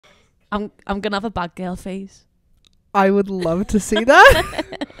I'm gonna have a bad girl face. I would love to see that.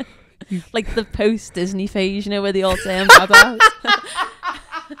 Like the post Disney phase, you know, where they all turn bad out.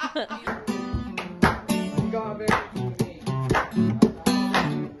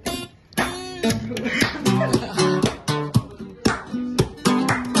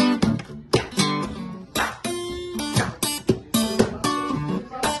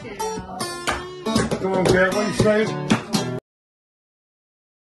 Come on, Kate, what you saying?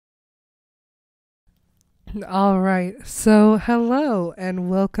 All right. So, hello and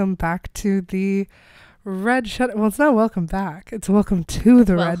welcome back to the Red Shutter. Well, it's not welcome back. It's welcome to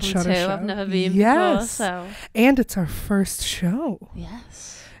the Red Shutter Show. I've never been before, so. And it's our first show.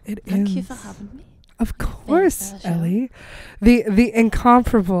 Yes. Thank you for having me. Of course, Ellie. The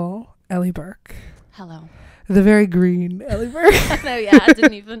incomparable Ellie Burke. Hello. The very green Ellie Burke. No, yeah, I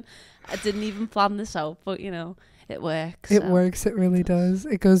didn't even plan this out, but you know, it works. It works. It really does.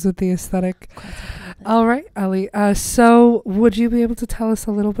 It goes with the aesthetic. All right, Ellie. So would you be able to tell us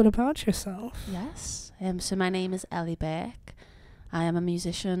a little bit about yourself? Yes. So my name is Ellie Burke. I am a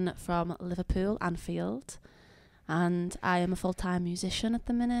musician from Liverpool, Anfield, and I am a full-time musician at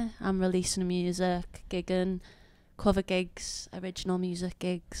the minute. I'm releasing music, gigging, cover gigs, original music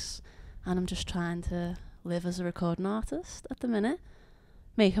gigs, and I'm just trying to live as a recording artist at the minute.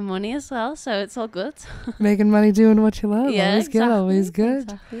 Making money as well, so it's all good. Making money doing what you love. Yeah, always exactly, good, always good.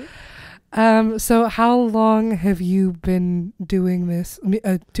 Exactly. So how long have you been doing this,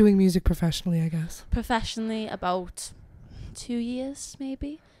 doing music professionally, I guess? Professionally, about 2 years,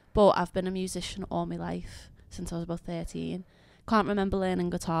 maybe. But I've been a musician all my life, since I was about 13. Can't remember learning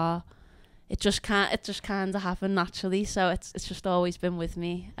guitar. It just kind of happened naturally, so it's just always been with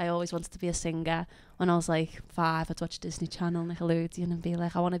me. I always wanted to be a singer. When I was like 5, I'd watch Disney Channel, Nickelodeon, and be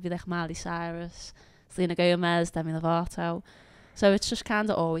like, I want to be like Miley Cyrus, Selena Gomez, Demi Lovato. So it's just kind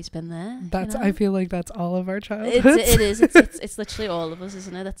of always been there. That's, you know? I feel like that's all of our childhoods. It is. It's literally all of us,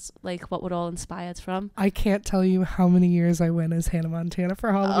 isn't it? That's like what we're all inspired from. I can't tell you how many years I went as Hannah Montana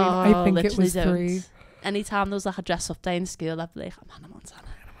for Halloween. I think it was 3. Anytime there was like a dress up day in school, I'd be like, I'm Hannah Montana.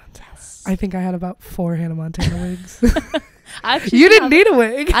 Yes. I think I had about 4 Hannah Montana wigs. You didn't need a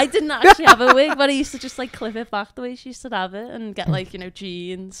wig. I didn't actually have a wig, but I used to just like clip it back the way she used to have it and get like, you know,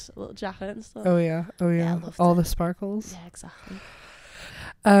 jeans, a little jacket and stuff. Oh yeah. All the sparkles. Yeah, exactly.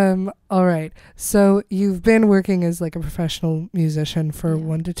 All right. So you've been working as like a professional musician for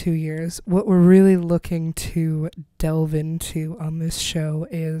 1 to 2 years. What we're really looking to delve into on this show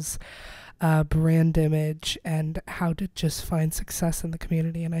is brand image and how to just find success in the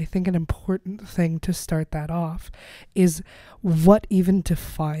community. And I think an important thing to start that off is what even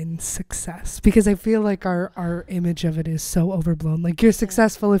defines success, because I feel like our image of it is so overblown. Like, you're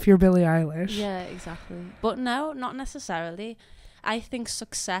successful if you're Billie Eilish. Yeah, exactly. But no, not necessarily. I think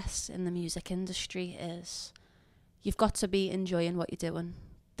success in the music industry is you've got to be enjoying what you're doing.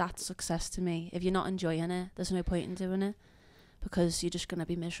 That's success to me. If you're not enjoying it, there's no point in doing it, because you're just going to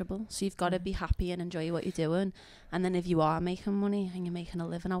be miserable. So you've got to be happy and enjoy what you're doing. And then if you are making money and you're making a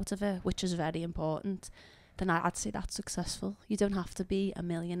living out of it, which is very important, then I'd say that's successful. You don't have to be a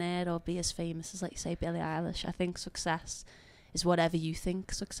millionaire or be as famous as, like, say, Billie Eilish. I think success is whatever you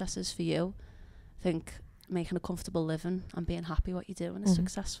think success is for you. I think making a comfortable living and being happy what you're doing is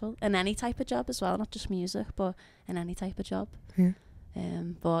successful. In any type of job as well, not just music, but in any type of job. Yeah.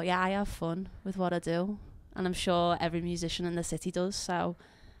 But yeah, I have fun with what I do. And I'm sure every musician in the city does, so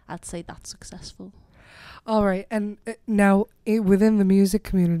I'd say that's successful. All right. And now, within the music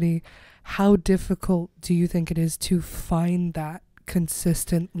community, how difficult do you think it is to find that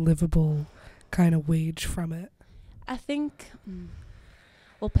consistent, livable kind of wage from it? I think,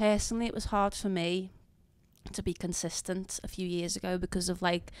 well, personally, it was hard for me to be consistent a few years ago because of,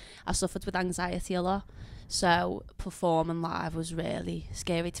 like, I suffered with anxiety a lot. So performing live was really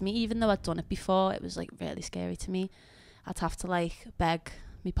scary to me. Even though I'd done it before, it was like really scary to me. I'd have to like beg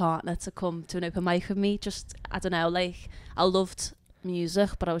my partner to come to an open mic with me. Just, I don't know, like, I loved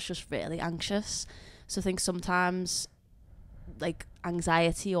music, but I was just really anxious. So I think sometimes like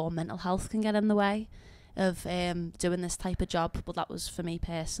anxiety or mental health can get in the way of doing this type of job. But that was for me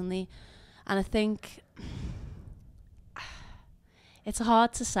personally. And I think it's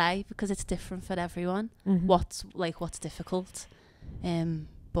hard to say because it's different for everyone. What's difficult,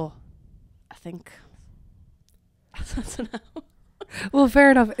 but I think I don't know. Well, fair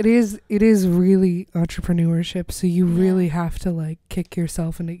enough. It is really entrepreneurship, so you really have to like kick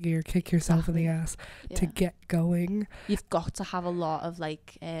yourself in the gear, kick yourself in the ass to get going. You've got to have a lot of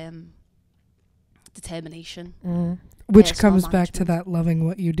like determination, which comes back to that loving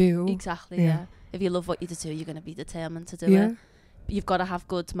what you do. Exactly. Yeah. If you love what you do, you're going to be determined to do it. you've got to have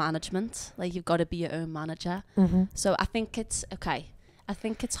good management. Like, you've got to be your own manager. So I think it's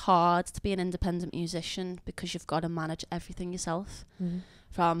hard to be an independent musician because you've got to manage everything yourself,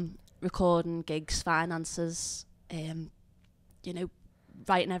 from recording, gigs, finances, you know,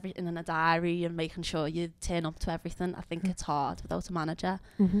 writing everything in a diary and making sure you turn up to everything. I think it's hard without a manager,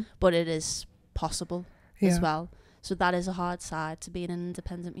 but it is possible as well. So that is a hard side to being an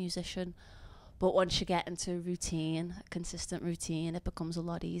independent musician. But once you get into a consistent routine, it becomes a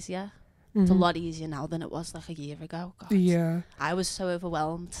lot easier. It's a lot easier now than it was like a year ago. God. Yeah. I was so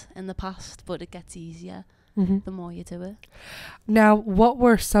overwhelmed in the past, but it gets easier the more you do it. Now, what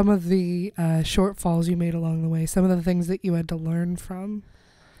were some of the shortfalls you made along the way? Some of the things that you had to learn from?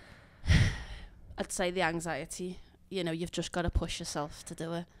 I'd say the anxiety. You know, you've just got to push yourself to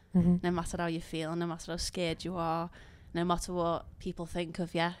do it. No matter how you feel, no matter how scared you are, no matter what people think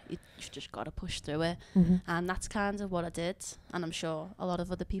of you, you've just got to push through it. And that's kind of what I did, and I'm sure a lot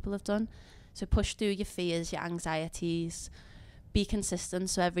of other people have done. So push through your fears, your anxieties, be consistent.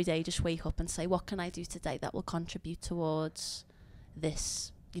 So every day just wake up and say, what can I do today that will contribute towards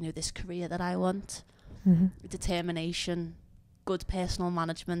this, you know, this career that I want? Determination, good personal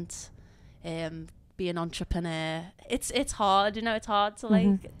management, be an entrepreneur. It's hard, you know, it's hard to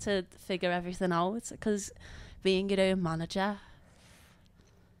like to figure everything out, because being your own manager,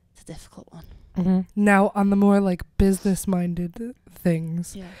 it's a difficult one. Now, on the more like business minded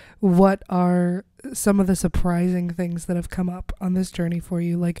things, what are some of the surprising things that have come up on this journey for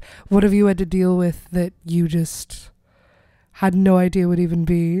you? Like, what have you had to deal with that you just had no idea would even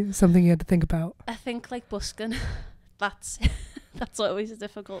be something you had to think about? I think like busking, that's always a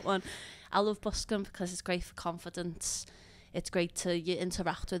difficult one. I love busking because it's great for confidence. It's great to you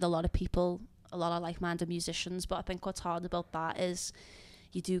interact with a lot of people, a lot of like-minded musicians. But I think what's hard about that is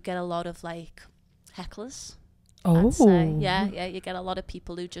you do get a lot of like hecklers. I'd say. Yeah, you get a lot of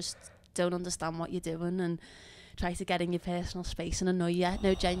people who just don't understand what you're doing and try to get in your personal space and annoy you.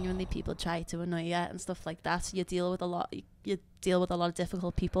 No, genuinely, people try to annoy you and stuff like that. So you deal with a lot of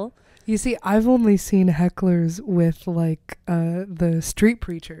difficult people. You see, I've only seen hecklers with like the street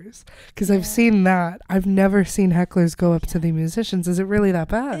preachers, because I've seen that. I've never seen hecklers go up to the musicians. Is it really that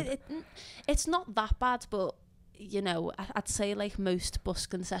bad? It's not that bad, but you know, I'd say like most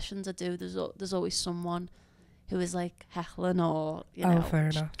busking sessions I do, there's always someone who is like heckling or, you know, fair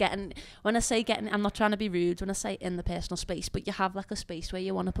enough. When I say getting, I'm not trying to be rude when I say in the personal space, but you have like a space where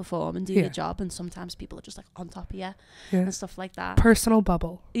you want to perform and do your job, and sometimes people are just like on top of you and stuff like that. Personal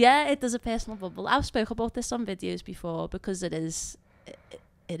bubble. Yeah, there's a personal bubble. I've spoke about this on videos before because it is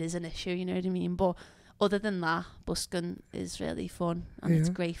an issue, you know what I mean? But other than that, busking is really fun and it's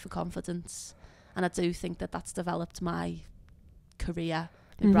great for confidence. And I do think that that's developed my career,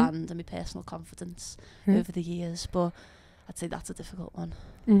 my brand and my personal confidence over the years. But I'd say that's a difficult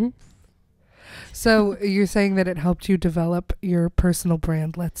one. So you're saying that it helped you develop your personal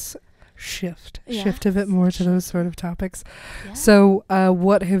brand. Let's shift a bit more to those sort of topics. So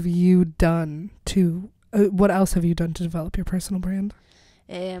what have you done what else have you done to develop your personal brand?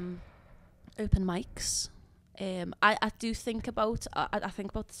 Open mics. I do think about I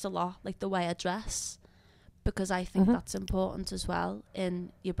think about this a lot, like the way I dress, because I think that's important as well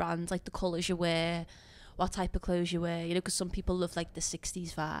in your brand, like the colours you wear, what type of clothes you wear, you know, because some people love like the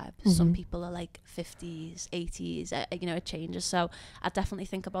 60s vibe, some people are like 50s, 80s, you know, it changes. So I definitely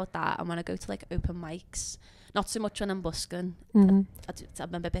think about that. And when I go to like open mics, not so much when I'm busking, I'm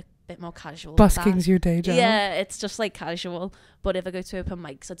a bit more casual. Busking's your day job. Yeah, it's just like casual. But if I go to open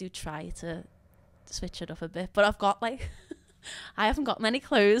mics, I do try to switch it up a bit. But I've got like I haven't got many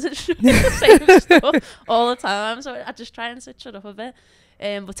clothes. It's the same stuff all the time, so I just try and switch it up a bit.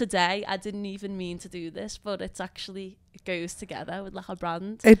 But today I didn't even mean to do this, but it goes together with like a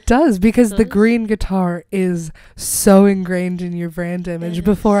brand. It does, because the green guitar is so ingrained in your brand image.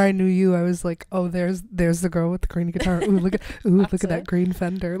 Before I knew you, I was like, oh, there's the girl with the green guitar. Ooh, look at that green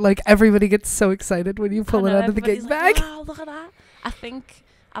Fender. Like, everybody gets so excited when you pull it out of the gig bag. Wow, look at that. I think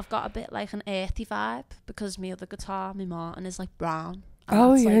I've got a bit like an earthy vibe because my other guitar, my Martin, is like brown.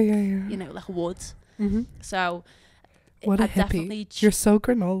 Oh, yeah. You know, like wood. So what a hippie. You're so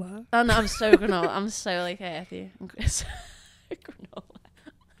granola. Oh no, I'm so granola. I'm so like earthy. Granola.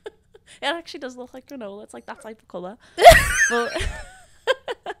 It actually does look like granola. It's like that type of colour. But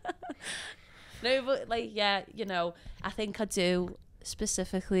no, but like, yeah, you know, I think I do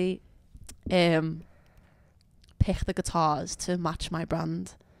specifically pick the guitars to match my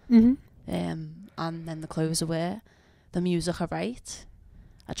brand. And then the clothes I wear, the music I write,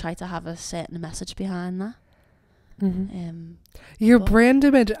 I try to have a certain message behind that. Your but- brand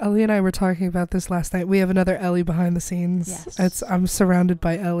image, Ellie and I were talking about this last night. We have another Ellie behind the scenes. Yes. I'm surrounded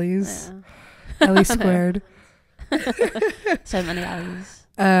by Ellies. Yeah. Ellie squared. So many alleys.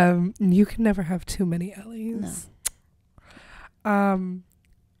 You can never have too many Ellies. No.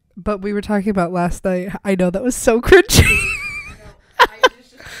 But we were talking about last night. I know that was so cringy. I was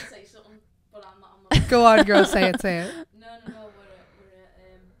just going to say something, but I'm not. Go on, girl. Say it. No, we're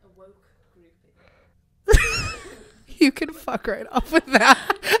a woke group. You can fuck right off with that.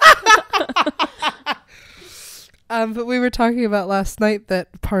 But we were talking about last night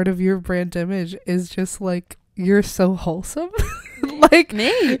that part of your brand image is just like you're so wholesome. Like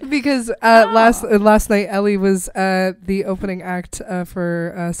me, because last night Ellie was the opening act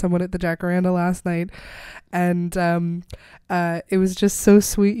for someone at the Jacaranda last night, and it was just so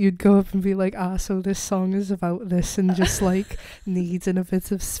sweet. You'd go up and be like, so this song is about this, and just like needs and a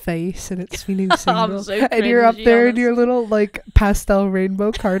bit of space, and it's my new single. So and you're up cringy, there in honestly. your little like pastel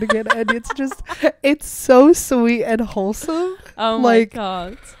rainbow cardigan, and it's so sweet and wholesome. Oh like, my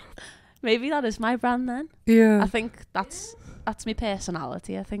god. Maybe that is my brand then. Yeah, I think that's my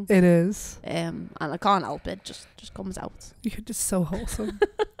personality, I think. it is. And I can't help it, just comes out. You're just so wholesome.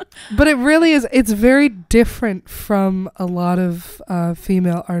 But it really is. It's very different from a lot of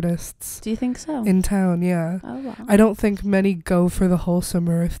female artists Do you think so? in town. Yeah. Oh wow. I don't think many go for the wholesome,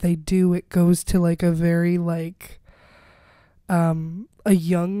 or if they do, it goes to like a very like a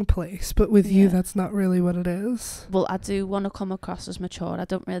young place. But with you, Yeah. that's not really what it is. Well, I do want to come across as mature. I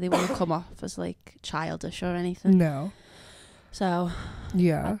don't really want to come off as like childish or anything. No. So,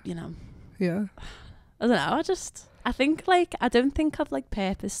 Yeah. I Yeah. don't know. I think like, I don't think I've like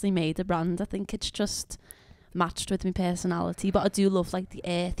purposely made a brand. I think it's just matched with my personality. But I do love like the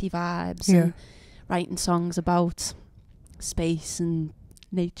earthy vibes and writing songs about space and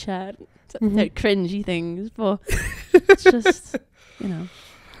nature. They're cringy things, but it's just,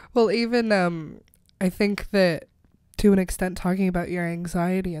 Well, even I think that to an extent, talking about your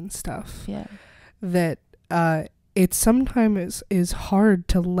anxiety and stuff, yeah. that it sometimes is hard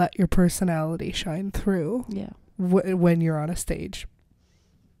to let your personality shine through Yeah. when you're on a stage,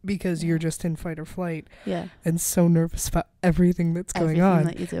 because you're just in fight or flight Yeah. and so nervous about everything that's going Everything on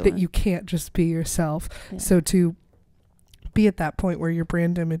that you're doing. that you can't just be yourself. Yeah. So to be at that point where your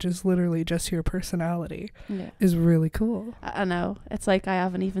brand image is literally just your personality Yeah. is really cool. I know. It's like I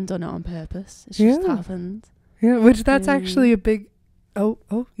haven't even done it on purpose. It's just Yeah. happened. Yeah, which that's actually a big oh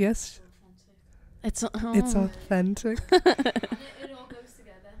yes, It's it's authentic. It all goes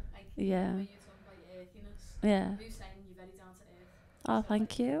together. Like, Yeah. when you're talking about your earthiness, Yeah. who's saying you're very down to earth. Oh,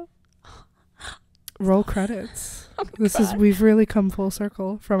 thank you. Roll credits. Oh my God. We've really come full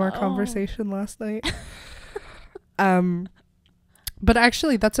circle from our Oh. conversation last night. But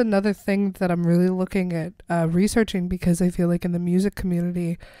actually, that's another thing that I'm really looking at researching, because I feel like in the music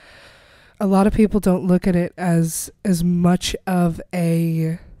community, a lot of people don't look at it as much of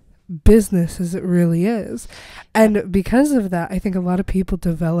a business as it really is. And because of that, I think a lot of people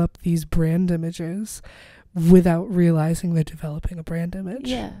develop these brand images without realizing they're developing a brand image.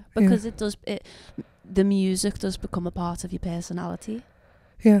 Yeah, because the music does become a part of your personality.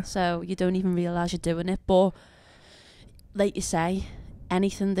 Yeah. So you don't even realise you're doing it. But like you say,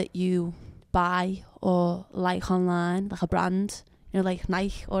 anything that you buy or like online, like a brand, like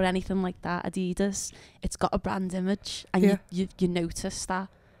Nike or anything like that, Adidas, it's got a brand image, and you notice that.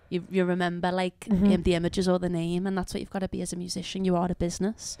 You remember like the images or the name, and that's what you've got to be as a musician. You are a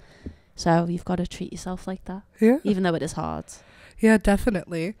business, so you've got to treat yourself like that. Yeah. Even though it is hard. Yeah,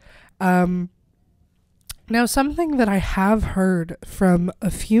 definitely. Now, something that I have heard from a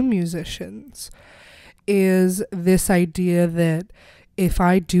few musicians is this idea that if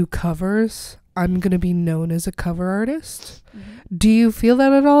I do covers, I'm going to be known as a cover artist. Mm-hmm. Do you feel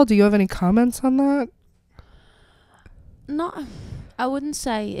that at all? Do you have any comments on that? I wouldn't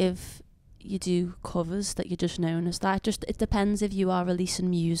say if you do covers that you're just known as that. It depends if you are releasing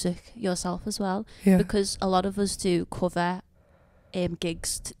music yourself as well. Yeah. Because a lot of us do cover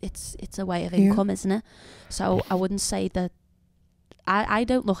gigs. It's a way of income, isn't it? So I wouldn't say that. I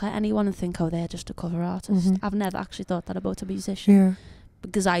don't look at anyone and think, oh, they're just a cover artist. I've never actually thought that about a musician. Yeah.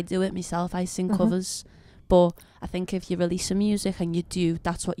 Because I do it myself. I sing covers. But I think if you release some music and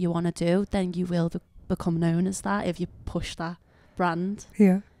that's what you want to do, then you will become known as that if you push that brand.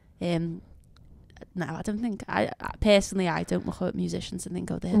 Yeah. No, I don't think. I personally don't look at musicians and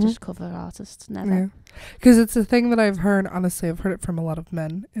think, oh, they're just cover artists. Never. Yeah. Because it's a thing that I've heard. Honestly, I've heard it from a lot of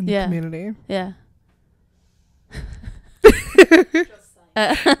men in the community. Yeah.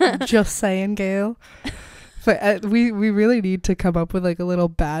 Just saying, Gail. But we really need to come up with like a little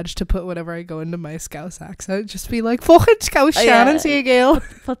badge to put whenever I go into my Scouse accent. Just be like, fucking Scouse Shannon, see you, Gail.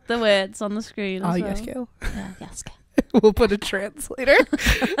 Put the words on the screen. Oh, as yes, well. Gail. Yeah, yes, Gail. We'll put a translator.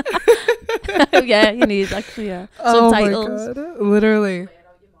 Yeah, you need actually Subtitles. subtitles. Oh my God. Literally.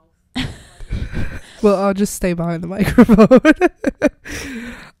 Well, I'll just stay behind the microphone.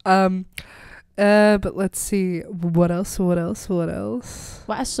 But let's see. What else?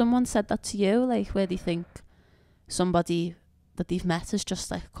 What has someone said that to you? Like, where do you think somebody that they've met is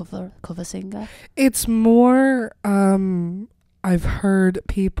just like a cover singer? It's more, I've heard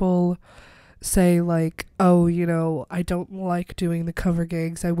people say like, oh, you know, I don't like doing the cover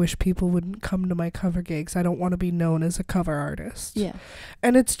gigs. I wish people wouldn't come to my cover gigs. I don't want to be known as a cover artist. Yeah.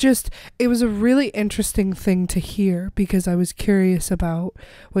 And it was a really interesting thing to hear, because I was curious about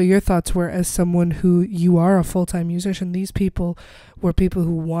what your thoughts were as someone who, you are a full-time musician. These people were people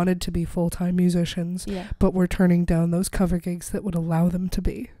who wanted to be full-time musicians, but were turning down those cover gigs that would allow them to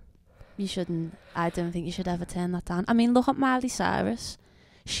be. I don't think you should ever turn that down. I mean, look at Miley Cyrus.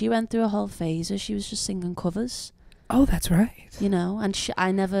 She went through a whole phase where she was just singing covers. Oh, that's right. You know, and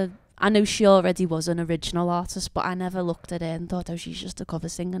I know she already was an original artist, but I never looked at her and thought, oh, she's just a cover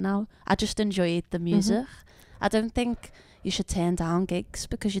singer now. I just enjoyed the music. Mm-hmm. I don't think you should turn down gigs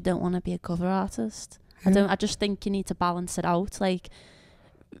because you don't want to be a cover artist. Yeah. I just think you need to balance it out. Like,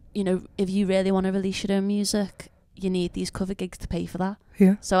 you know, if you really want to release your own music, you need these cover gigs to pay for that.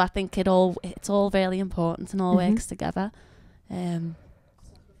 Yeah. So I think it's all really important and all works together.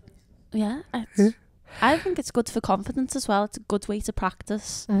 Yeah, I think it's good for confidence as well. It's a good way to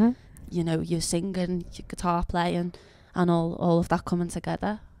practice. Mm-hmm. You know, your singing, your guitar playing, and all of that coming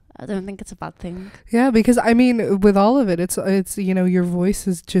together. I don't think it's a bad thing. Yeah, because I mean, with all of it, it's you know, your voice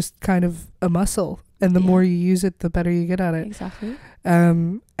is just kind of a muscle, and the more you use it, the better you get at it. Exactly.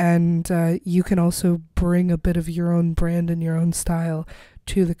 And you can also bring a bit of your own brand and your own style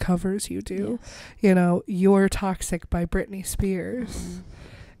to the covers you do. Yes. You know, You're Toxic by Britney Spears.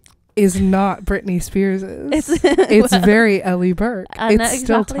 Is not Britney Spears's. It's very Ellie Burke. It's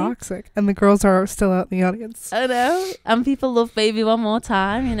still toxic, and the girls are still out in the audience. I know, and people love Baby One More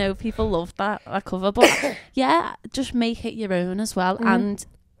Time. You know, people love that cover. But yeah, just make it your own as well. And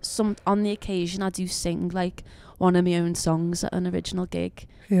on the occasion, I do sing like one of my own songs at an original gig.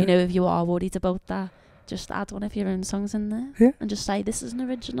 Yeah. You know, if you are worried about that, just add one of your own songs in there, and just say this is an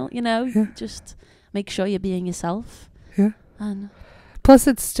original. You know, just make sure you're being yourself. Yeah, and. Plus,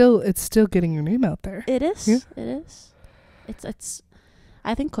 it's still getting your name out there. It is. Yeah. It is. It's.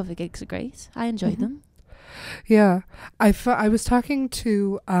 I think cover gigs are great. I enjoy them. Yeah, I was talking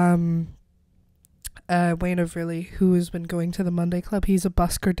to Wayne Overly, who has been going to the Monday Club. He's a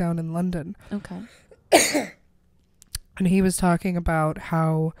busker down in London. Okay. And he was talking about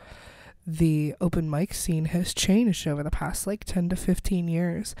how the open mic scene has changed over the past like 10 to 15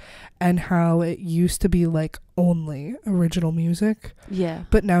 years, and how it used to be like only original music,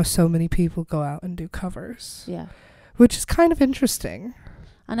 but now so many people go out and do covers, which is kind of interesting.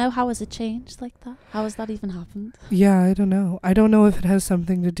 I know. How has it changed like that? How has that even happened? I don't know if it has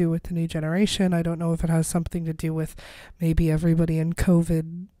something to do with the new generation. I don't know if it has something to do with maybe everybody in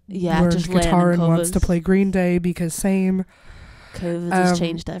COVID learned guitar and wants to play Green Day because same. COVID has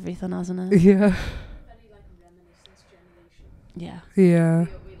changed everything, hasn't it? Yeah. Very like reminiscence generation. Yeah.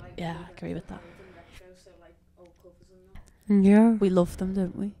 Yeah, I agree with that. Yeah. We love them,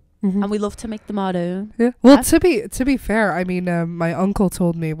 don't we? Mm-hmm. And we love to make them our own. Yeah. Well, to be fair, I mean, my uncle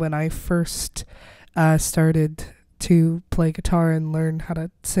told me when I first started to play guitar and learn how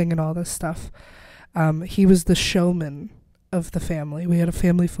to sing and all this stuff, he was the showman of the family. We had a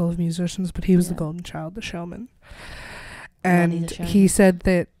family full of musicians, but he was the golden child, the showman. And he said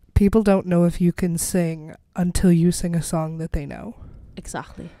that people don't know if you can sing until you sing a song that they know.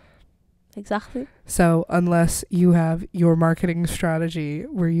 Exactly. So unless you have your marketing strategy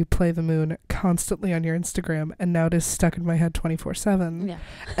where you play the moon constantly on your Instagram, and now it is stuck in my head 24/7,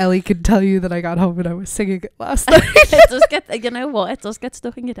 Ellie could tell you that I got home and I was singing it last night. It does get, you know what? It does get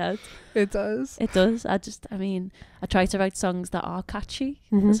stuck in your head. It does. I mean, I try to write songs that are catchy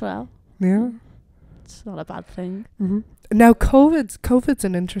as well. Yeah. It's not a bad thing. Mm-hmm. Now, COVID's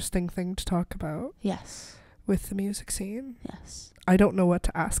an interesting thing to talk about. Yes. With the music scene. Yes. I don't know what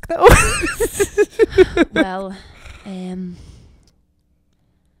to ask, though. Well,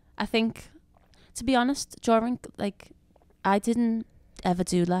 I think, to be honest, during, like, I didn't ever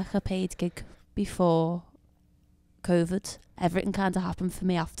do, like, a paid gig before COVID. Everything kind of happened for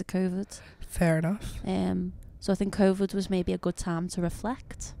me after COVID. Fair enough. So I think COVID was maybe a good time to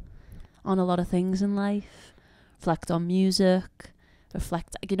reflect on a lot of things in life, reflect on music,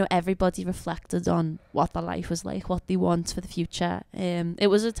 reflect, you know, everybody reflected on what their life was like, what they want for the future. It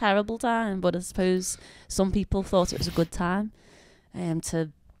was a terrible time, but I suppose some people thought it was a good time to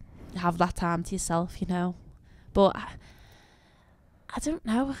have that time to yourself, you know. But I don't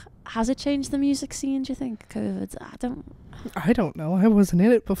know. Has it changed the music scene, do you think, COVID? I don't know. I wasn't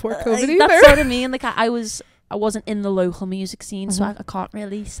in it before COVID either. That's what I mean. Like, I wasn't in the local music scene, so I can't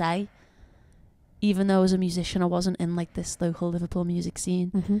really say. Even though as a musician, I wasn't in like this local Liverpool music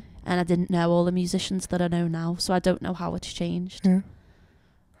scene, and I didn't know all the musicians that I know now, so I don't know how it's changed. Yeah.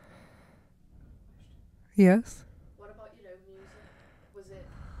 Yes. What about your own music?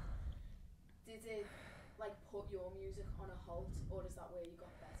 Did it like put your music on a halt, or is that where you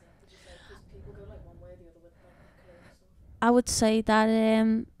got better? Did you say, because people go like one way or the other with like career and stuff? I would say that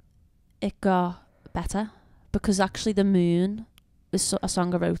it got better, because actually The Moon was a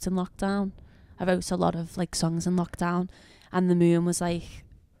song I wrote in lockdown. I wrote a lot of like songs in lockdown, and The Moon was like,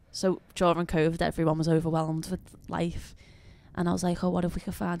 so during COVID everyone was overwhelmed with life, and I was like, oh, what if we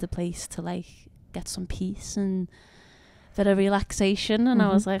could find a place to like get some peace and a bit of relaxation? And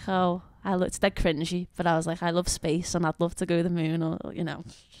I was like, oh, it's dead cringy, but I was like, I love space and I'd love to go to the moon, or you know.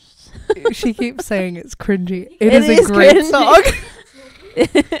 She keeps saying it's cringy. It is a great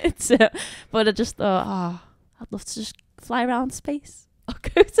cringy song. But I just thought, I'd love to just fly around space or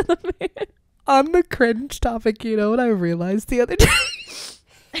go to the moon. On the cringe topic, you know what I realized the other day?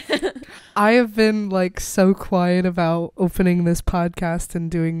 I have been like so quiet about opening this podcast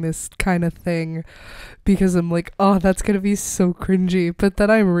and doing this kind of thing because I'm like, oh, that's gonna be so cringy. But then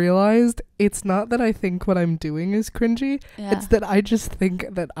I realized it's not that I think what I'm doing is cringy. Yeah. It's that I just think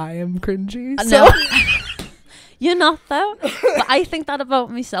that I am cringy. No. You're not though. But I think that about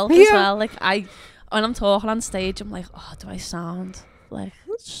myself as well. Like when I'm talking on stage, I'm like, oh, do I sound like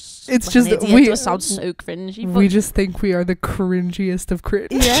it's like just an idiot? Do I sound so cringy? We just think we are the cringiest of cringe.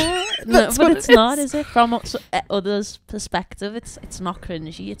 Yeah, no, but it's not, is it? From others' perspective, it's not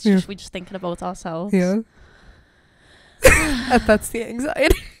cringy. It's just we're just thinking about ourselves. Yeah. And that's the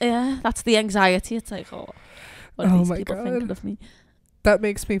anxiety. Yeah, that's the anxiety. It's like, oh, what are these people thinking of me? That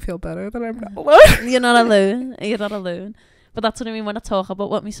makes me feel better that I'm not alone. You're not alone. You're not alone. But that's what I mean when I talk about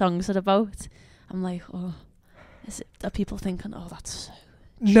what my songs are about. I'm like, oh, are people thinking, oh, that's so...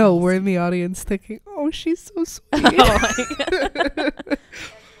 No, we're in the audience thinking, oh, she's so sweet.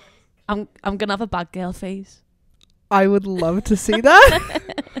 I'm gonna have a bad girl phase. I would love to see that.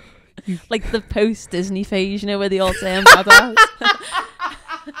 Like the post Disney phase, you know, where they all say I'm badass.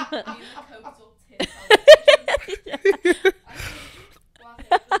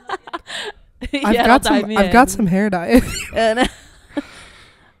 I've got some hair dye.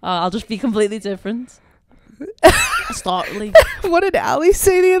 I'll just be completely different. Startling. What did Ali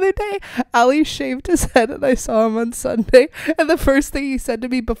say the other day? Ali shaved his head and I saw him on Sunday, and the first thing he said to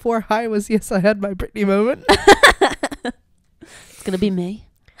me before hi was, yes, I had my Britney moment. It's gonna be me.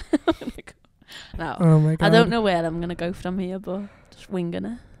 No, oh my God. I don't know where I'm gonna go from here, but just winging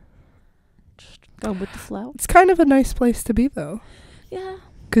it, just going with the flow. It's kind of a nice place to be though. Yeah,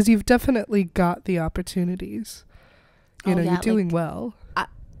 because you've definitely got the opportunities. You know, you're doing well.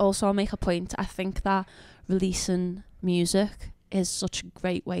 Also, I'll make a point. I think that releasing music is such a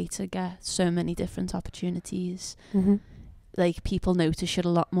great way to get so many different opportunities. Like, people notice you a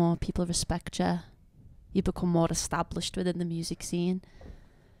lot more, people respect you, you become more established within the music scene.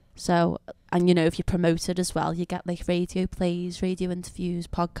 So, and you know, if you promote it as well, you get like radio plays, radio interviews,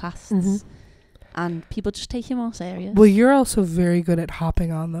 podcasts, and people just take you more serious. Well, you're also very good at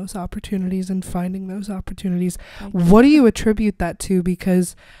hopping on those opportunities and finding those opportunities. What do you attribute that to?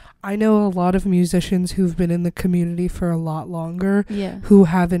 Because I know a lot of musicians who've been in the community for a lot longer who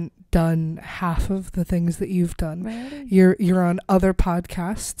haven't done half of the things that you've done. Really? You're on other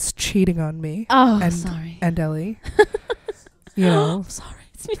podcasts cheating on me. Oh, sorry. And Ellie. You know. Sorry.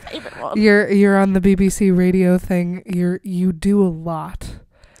 It's my favorite one. You're on the BBC radio thing. You do a lot.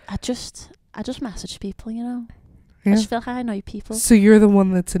 I just message people, you know. Yeah. I just feel like I know people. So you're the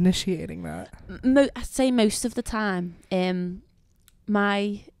one that's initiating that. I'd say most of the time.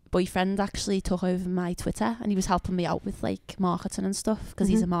 My boyfriend actually took over my Twitter, and he was helping me out with like marketing and stuff because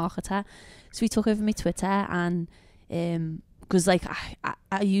he's a marketer. So he took over my Twitter, and because like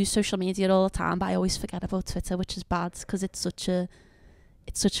I use social media all the time, but I always forget about Twitter, which is bad because it's such a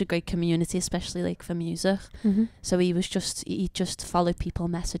great community, especially like for music. So he just followed people,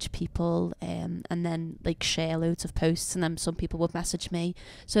 message people, and then like share loads of posts, and then some people would message me.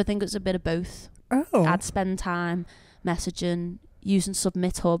 So I think it was a bit of both. I'd spend time messaging, using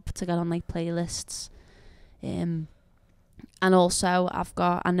Submit Hub to get on like playlists, and also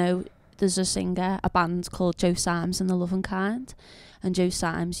I know there's a singer, a band called Joe Symes and the Loving Kind, and Joe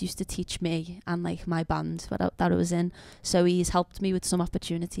Symes used to teach me and like my band that I was in, so he's helped me with some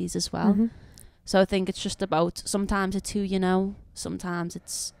opportunities as well. Mm-hmm. So I think it's just about, sometimes it's who you know, sometimes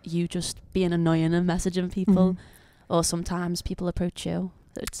it's you just being annoying and messaging people, or sometimes people approach you.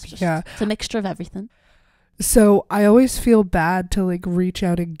 It's just it's a mixture of everything. So I always feel bad to like reach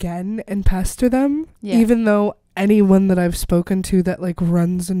out again and pester them, even though anyone that I've spoken to that like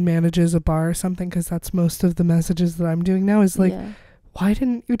runs and manages a bar or something, because that's most of the messages that I'm doing now, is like, why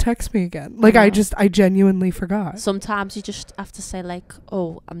didn't you text me again? Like, I genuinely forgot. Sometimes you just have to say like,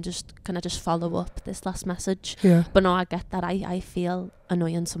 oh, can I just follow up this last message? Yeah. But no, I get that. I feel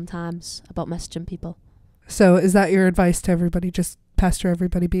annoying sometimes about messaging people. So is that your advice to everybody? Just pester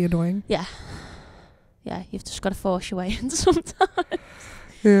everybody, be annoying? Yeah. Yeah, you've just got to force your way in sometimes.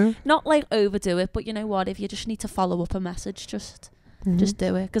 Yeah. Not like overdo it, but you know what? If you just need to follow up a message, just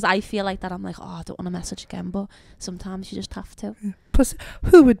do it. Because I feel like that. I'm like, oh, I don't want to message again. But sometimes you just have to. Yeah. Plus,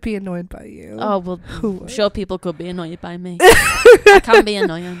 who would be annoyed by you? Oh, well, I'm sure people could be annoyed by me. I can be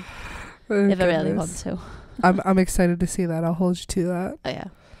annoying if I really want to. I'm excited to see that. I'll hold you to that. Oh, yeah.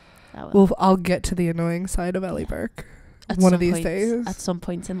 I'll get to the annoying side of Ellie Burke one of these days. At some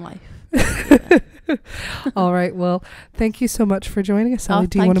point in life. All right. Well, thank you so much for joining us, Ellie.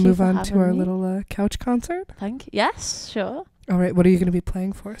 Do you want to move on to our little couch concert? Thank you. Yes, sure. All right. What are you going to be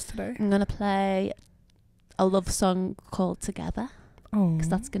playing for us today? I'm going to play a love song called Together. Oh. Because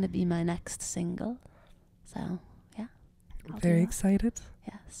that's going to be my next single. So, yeah. Very excited.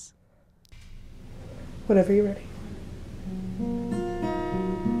 Yes. Whenever you're ready.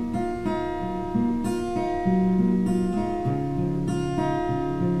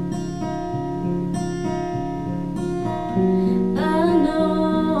 I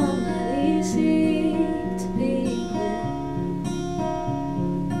know I'm not easy to be with.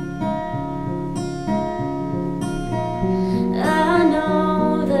 I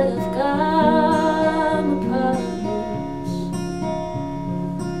know that I've got my problems.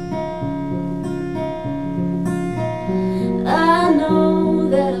 I know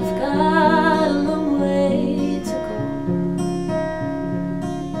that I've got a long way to go,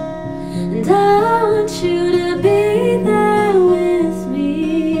 and I want you to be there with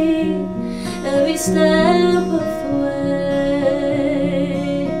me every step of the way.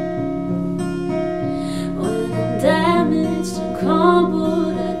 When I'm damaged and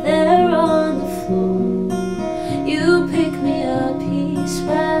crumbled out there on the floor, you pick me up piece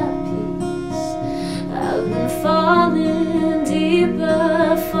by piece. I've been falling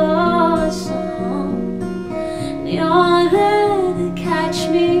deeper for a song, and you're there to catch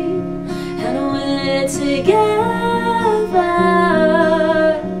me, and we're together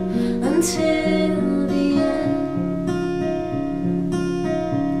until the end.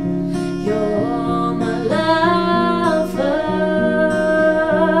 You're my lover,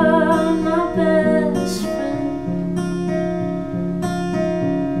 my best friend,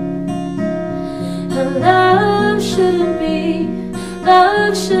 and love shouldn't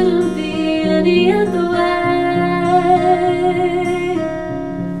be any other way.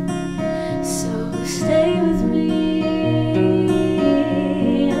 So stay with me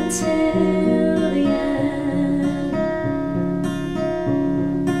until the end.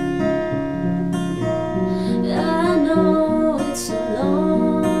 I know it's a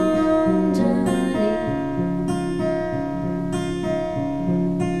long journey,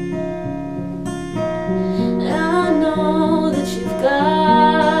 I know that you've got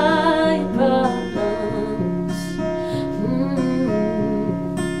your problems,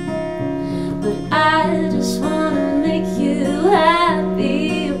 but I just want to make you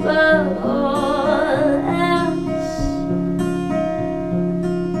happy above all else,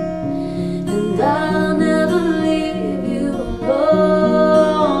 and I'll never leave you alone,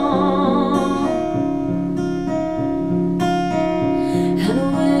 and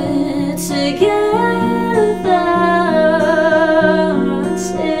we're together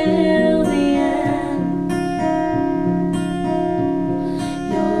until the end.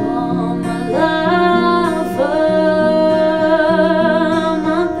 You're my lover,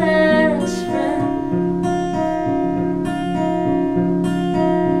 my best friend,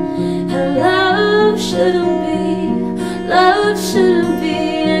 and love shouldn't be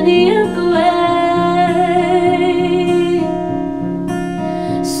any other way.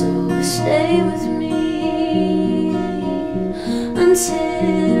 So stay with me until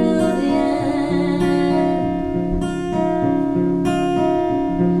the end.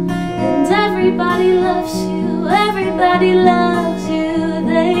 And everybody loves you,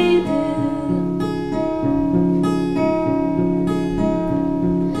 they do.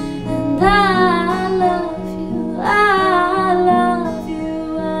 And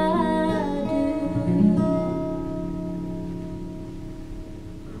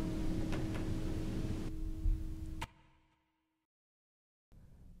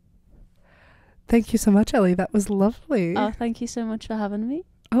Thank you so much, Ellie. That was lovely. Oh, thank you so much for having me.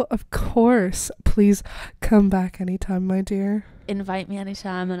 Oh, of course. Please come back anytime, my dear. Invite me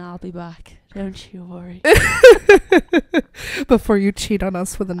anytime and I'll be back. Don't you worry. Before you cheat on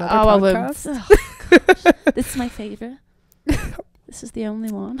us with another I won't. podcast. Oh, gosh. This is my favourite. This is the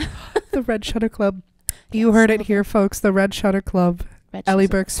only one. The Red Shutter Club. You heard it here, folks. The Red Shutter Club. Red Ellie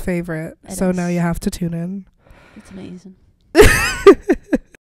Shutter. Burke's favourite. It So is. now you have to tune in. It's amazing.